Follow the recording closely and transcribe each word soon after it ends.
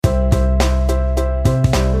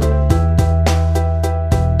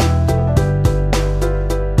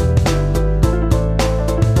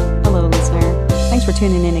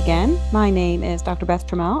tuning in again. My name is Dr. Beth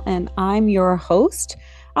Trammell, and I'm your host.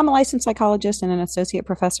 I'm a licensed psychologist and an associate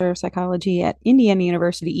professor of psychology at Indiana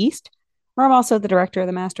University East, where I'm also the director of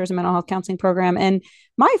the Master's in Mental Health Counseling program. And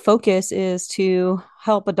my focus is to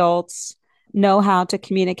help adults know how to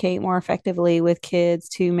communicate more effectively with kids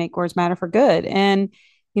to make words matter for good. And,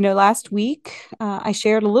 last week I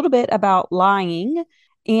shared a little bit about lying.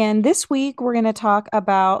 And this week, we're going to talk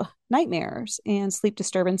about nightmares and sleep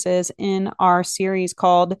disturbances in our series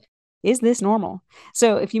called Is This Normal?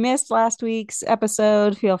 So, if you missed last week's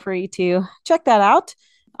episode, feel free to check that out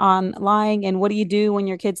on lying and what do you do when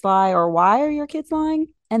your kids lie or why are your kids lying?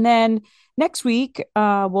 And then next week,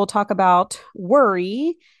 we'll talk about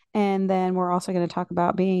worry. And then we're also going to talk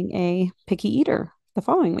about being a picky eater the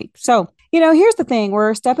following week. So, here's the thing.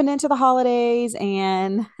 We're stepping into the holidays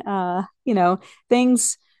and,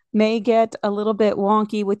 things may get a little bit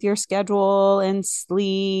wonky with your schedule and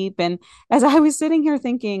sleep. And as I was sitting here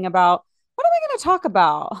thinking about what am I going to talk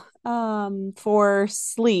about for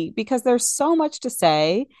sleep, because there's so much to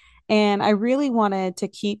say. And I really wanted to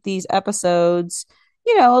keep these episodes,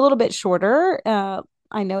 a little bit shorter.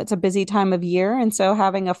 I know it's a busy time of year. And so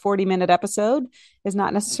having a 40-minute episode is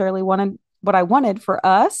not necessarily what I wanted for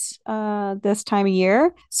us this time of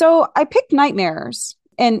year. So I picked nightmares.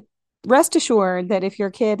 And rest assured that if your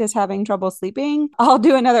kid is having trouble sleeping, I'll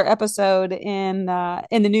do another episode in the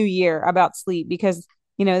new year about sleep, because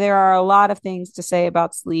there are a lot of things to say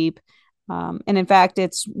about sleep. And in fact,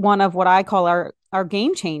 it's one of what I call our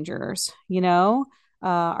game changers.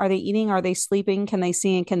 Are they eating? Are they sleeping? Can they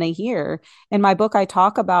see and can they hear? In my book, I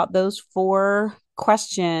talk about those four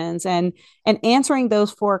questions and answering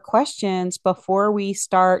those four questions before we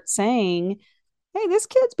start saying, hey, this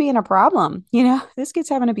kid's being a problem. This kid's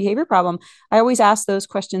having a behavior problem. I always ask those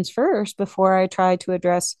questions first before I try to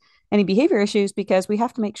address any behavior issues, because we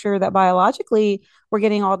have to make sure that biologically we're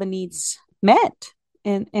getting all the needs met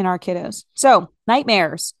in our kiddos. So,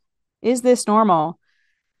 nightmares. Is this normal?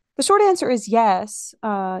 The short answer is yes.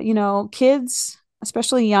 Kids,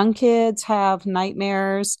 especially young kids, have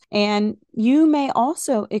nightmares, and you may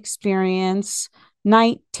also experience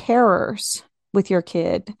night terrors with your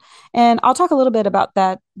kid. And I'll talk a little bit about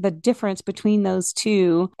that, the difference between those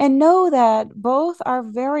two, and know that both are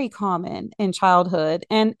very common in childhood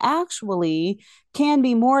and actually can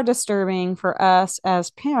be more disturbing for us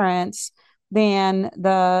as parents than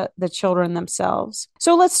the children themselves.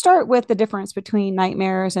 So let's start with the difference between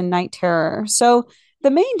nightmares and night terror. So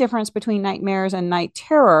the main difference between nightmares and night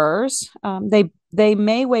terrors, they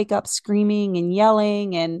may wake up screaming and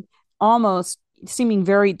yelling and almost seeming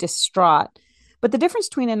very distraught. But the difference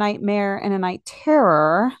between a nightmare and a night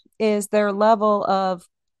terror is their level of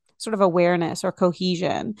sort of awareness or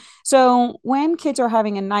cohesion. So when kids are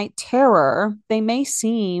having a night terror, they may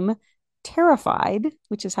seem terrified,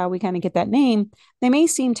 which is how we kind of get that name. They may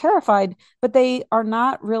seem terrified, but they are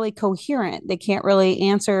not really coherent. They can't really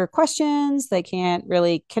answer questions. They can't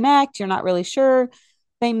really connect. You're not really sure.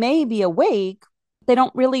 They may be awake. They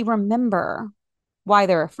don't really remember why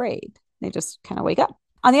they're afraid. They just kind of wake up.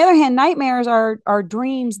 On the other hand, nightmares are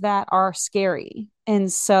dreams that are scary.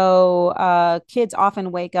 And so kids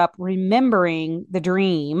often wake up remembering the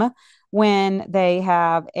dream when they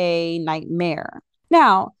have a nightmare.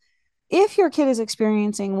 Now, if your kid is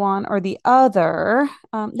experiencing one or the other,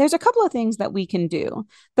 there's a couple of things that we can do.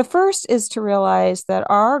 The first is to realize that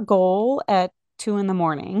our goal at 2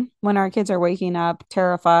 a.m, when our kids are waking up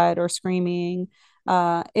terrified or screaming,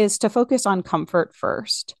 is to focus on comfort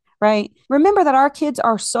first. Right? Remember that our kids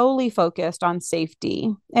are solely focused on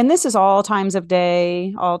safety. And this is all times of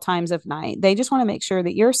day, all times of night. They just want to make sure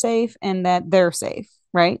that you're safe and that they're safe,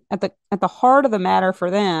 right? At the heart of the matter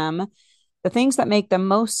for them, the things that make them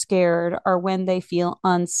most scared are when they feel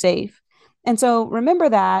unsafe. And so remember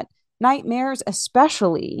that nightmares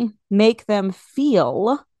especially make them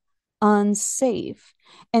feel unsafe.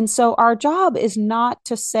 And so our job is not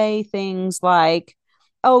to say things like,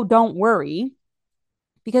 oh, don't worry,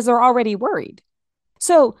 because they're already worried.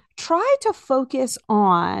 So try to focus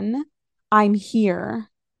on, I'm here,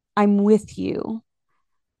 I'm with you,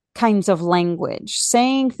 kinds of language,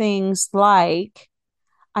 saying things like,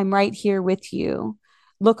 I'm right here with you.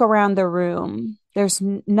 Look around the room. There's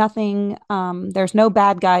nothing, there's no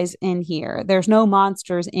bad guys in here. There's no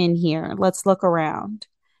monsters in here. Let's look around,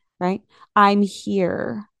 right? I'm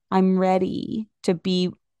here. I'm ready to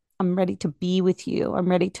be with you. I'm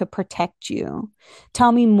ready to protect you.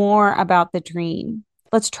 Tell me more about the dream.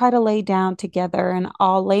 Let's try to lay down together and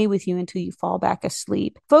I'll lay with you until you fall back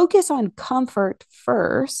asleep. Focus on comfort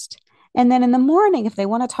first. And then in the morning, if they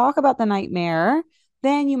want to talk about the nightmare,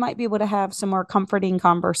 then you might be able to have some more comforting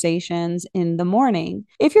conversations in the morning.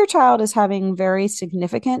 If your child is having very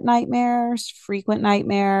significant nightmares, frequent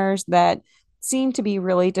nightmares that seem to be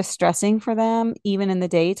really distressing for them, even in the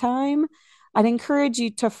daytime, I'd encourage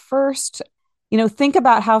you to first, think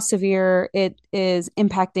about how severe it is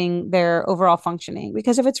impacting their overall functioning.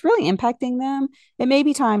 Because if it's really impacting them, it may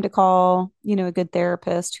be time to call, a good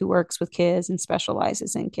therapist who works with kids and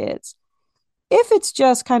specializes in kids. If it's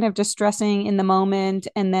just kind of distressing in the moment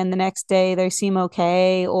and then the next day they seem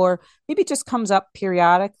okay, or maybe it just comes up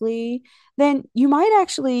periodically, then you might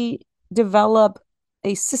actually develop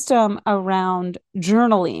a system around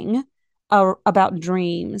journaling about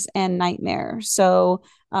dreams and nightmares. So,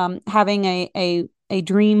 having a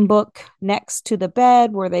dream book next to the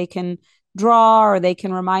bed where they can draw or they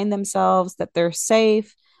can remind themselves that they're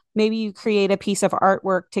safe. Maybe you create a piece of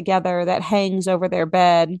artwork together that hangs over their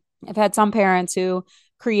bed. I've had some parents who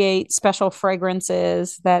create special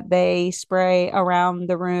fragrances that they spray around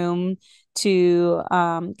the room to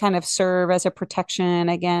kind of serve as a protection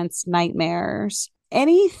against nightmares.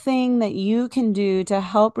 Anything that you can do to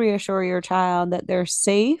help reassure your child that they're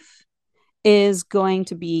safe is going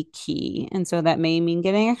to be key. And so that may mean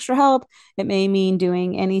getting extra help. It may mean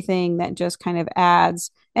doing anything that just kind of adds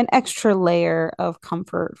an extra layer of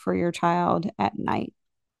comfort for your child at night.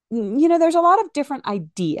 There's a lot of different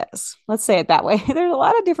ideas. Let's say it that way. There's a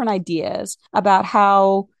lot of different ideas about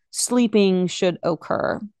how sleeping should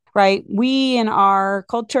occur, right? We in our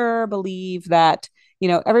culture believe that,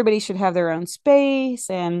 everybody should have their own space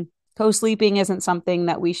and co-sleeping isn't something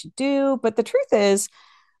that we should do. But the truth is,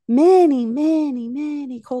 many, many,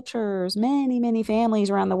 many cultures, many, many families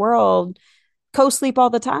around the world co-sleep all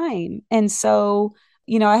the time. And so,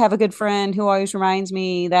 I have a good friend who always reminds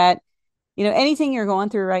me that anything you're going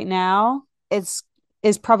through right now is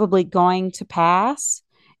probably going to pass.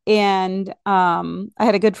 And I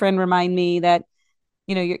had a good friend remind me that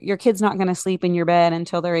your kid's not going to sleep in your bed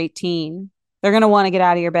until they're 18. They're going to want to get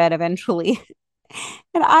out of your bed eventually.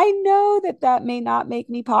 And I know that that may not make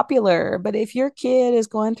me popular, but if your kid is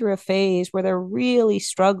going through a phase where they're really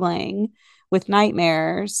struggling with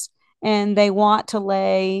nightmares and they want to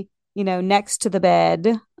lay, next to the bed,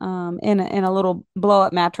 in a little blow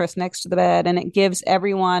up mattress next to the bed, and it gives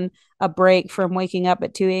everyone a break from waking up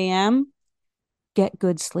at 2 a.m., get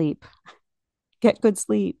good sleep. Get good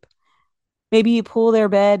sleep. Maybe you pull their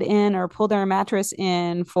bed in or pull their mattress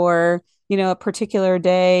in for, a particular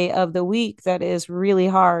day of the week that is really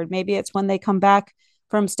hard. Maybe it's when they come back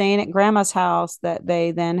from staying at grandma's house that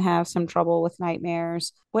they then have some trouble with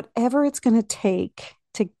nightmares. Whatever it's going to take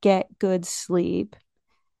to get good sleep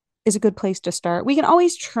is a good place to start. We can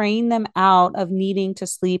always train them out of needing to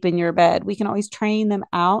sleep in your bed. We can always train them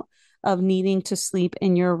out of needing to sleep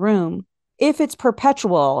in your room. If it's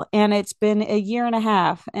perpetual and it's been a year and a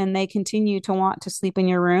half and they continue to want to sleep in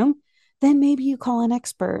your room, then maybe you call an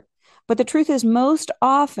expert. But the truth is, most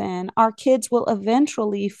often our kids will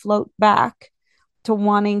eventually float back to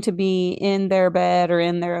wanting to be in their bed or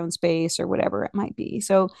in their own space or whatever it might be.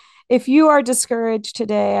 So if you are discouraged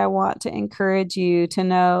today, I want to encourage you to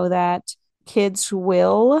know that kids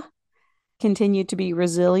will continue to be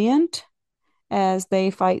resilient as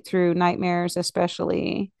they fight through nightmares,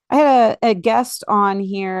 especially. I had a guest on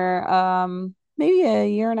here maybe a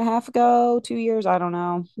year and a half ago, 2 years, I don't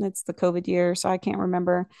know. It's the COVID year, so I can't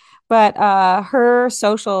remember. But her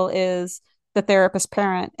social is the therapist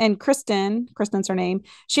parent. And Kristen's her name,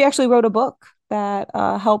 she actually wrote a book that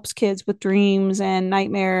helps kids with dreams and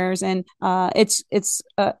nightmares. And it's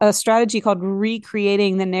a strategy called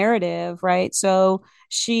recreating the narrative, right? So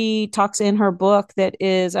she talks in her book that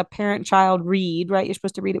is a parent-child read, right? You're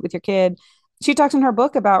supposed to read it with your kid. She talks in her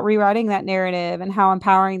book about rewriting that narrative and how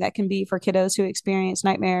empowering that can be for kiddos who experience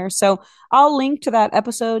nightmares. So I'll link to that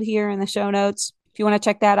episode here in the show notes. If you want to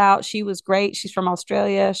check that out, she was great. She's from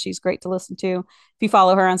Australia. She's great to listen to. If you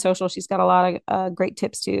follow her on social, she's got a lot of great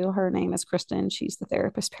tips too. Her name is Kristen. She's the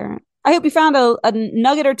therapist parent. I hope you found a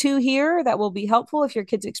nugget or two here that will be helpful if your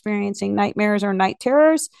kid's experiencing nightmares or night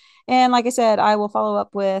terrors. And like I said, I will follow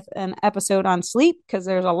up with an episode on sleep because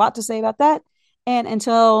there's a lot to say about that. And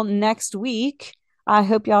until next week, I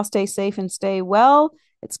hope y'all stay safe and stay well.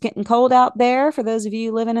 It's getting cold out there for those of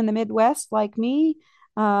you living in the Midwest like me.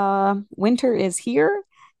 Winter is here.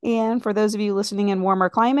 And for those of you listening in warmer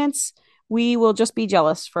climates, we will just be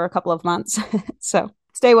jealous for a couple of months. So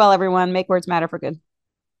stay well, everyone. Make words matter for good.